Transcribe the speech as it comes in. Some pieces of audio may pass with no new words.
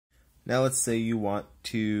Now let's say you want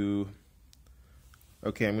to,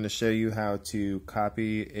 okay, I'm going to show you how to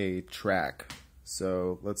copy a track.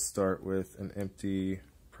 So let's start with an empty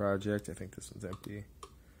project. I think this one's empty.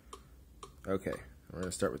 Okay, we're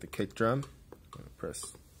going to start with the kick drum. I'm going to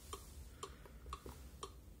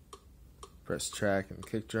press track and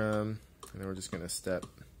kick drum, and then we're just going to step.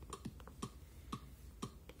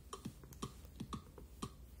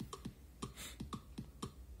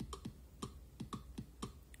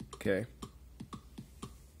 Okay.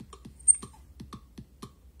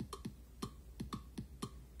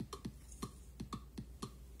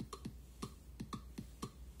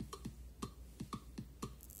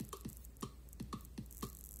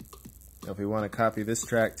 Now if we want to copy this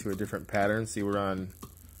track to a different pattern, see we're on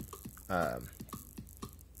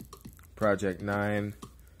project 9,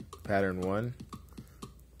 pattern 1.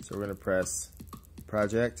 So we're going to press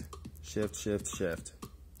project, shift, shift, shift.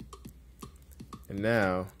 And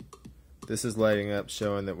now this is lighting up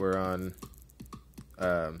showing that we're on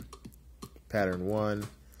pattern 1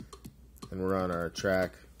 and we're on our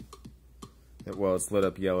track. Well, it's lit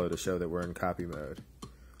up yellow to show that we're in copy mode.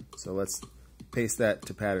 So let's paste that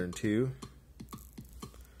to pattern 2,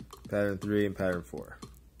 pattern 3, and pattern 4.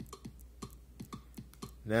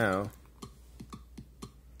 Now,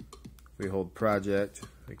 if we hold project,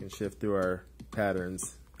 we can shift through our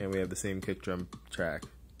patterns and we have the same kick drum track.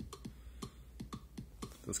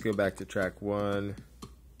 Let's go back to track 1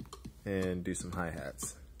 and do some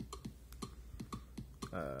hi-hats.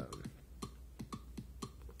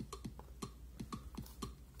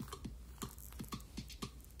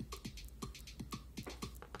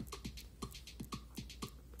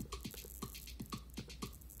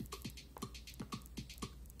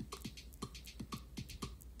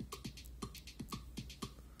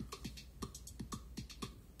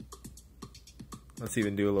 Let's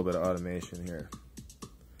even do a little bit of automation here.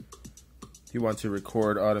 If you want to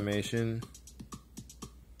record automation,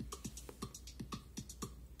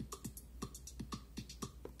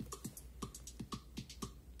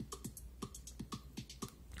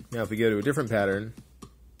 now if we go to a different pattern,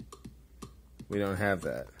 we don't have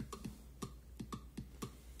that.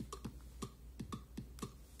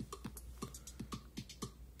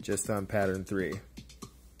 Just on pattern 3,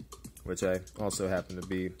 which I also happen to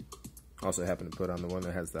put on the one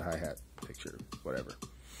that has the hi-hat picture, whatever.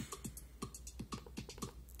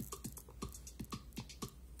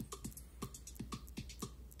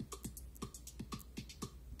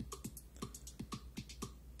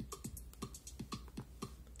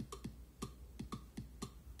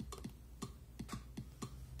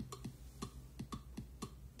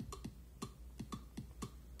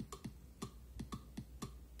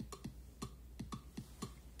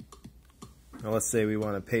 Now let's say we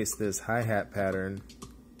want to paste this hi-hat pattern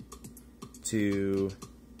to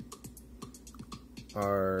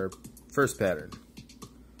our first pattern.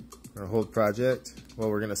 We're going to hold project.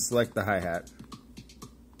 Well, we're going to select the hi-hat.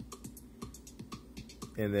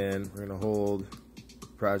 And then we're going to hold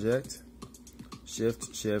project,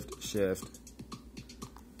 shift, shift, shift.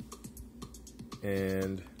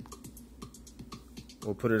 And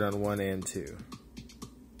we'll put it on 1 and 2.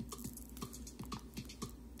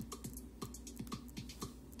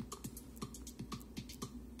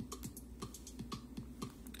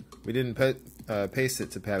 We didn't paste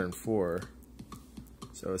it to pattern 4,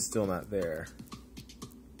 so it's still not there.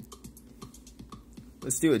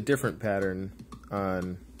 Let's do a different pattern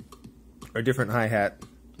on, or different hi-hat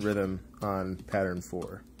rhythm on pattern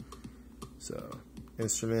 4. So,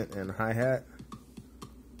 instrument and hi-hat.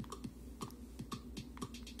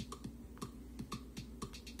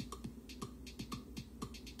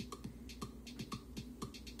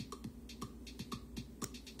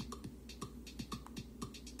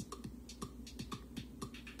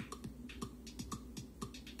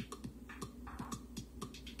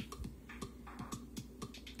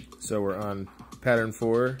 So we're on pattern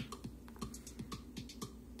 4,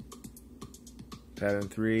 pattern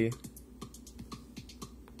 3,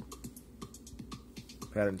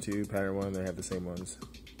 pattern 2, pattern 1, they have the same ones.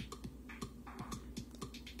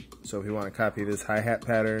 So if we want to copy this hi-hat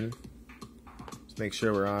pattern, let's make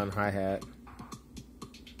sure we're on hi-hat.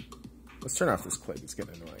 Let's turn off this click, it's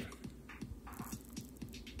getting annoying.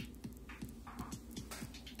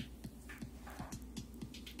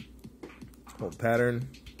 Hold pattern.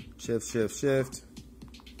 Shift, shift, shift.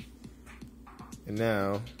 And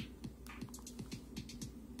now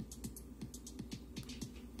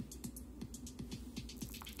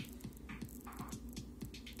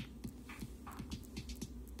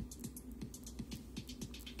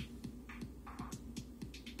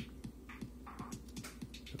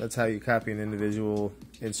that's how you copy an individual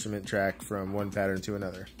instrument track from one pattern to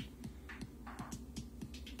another.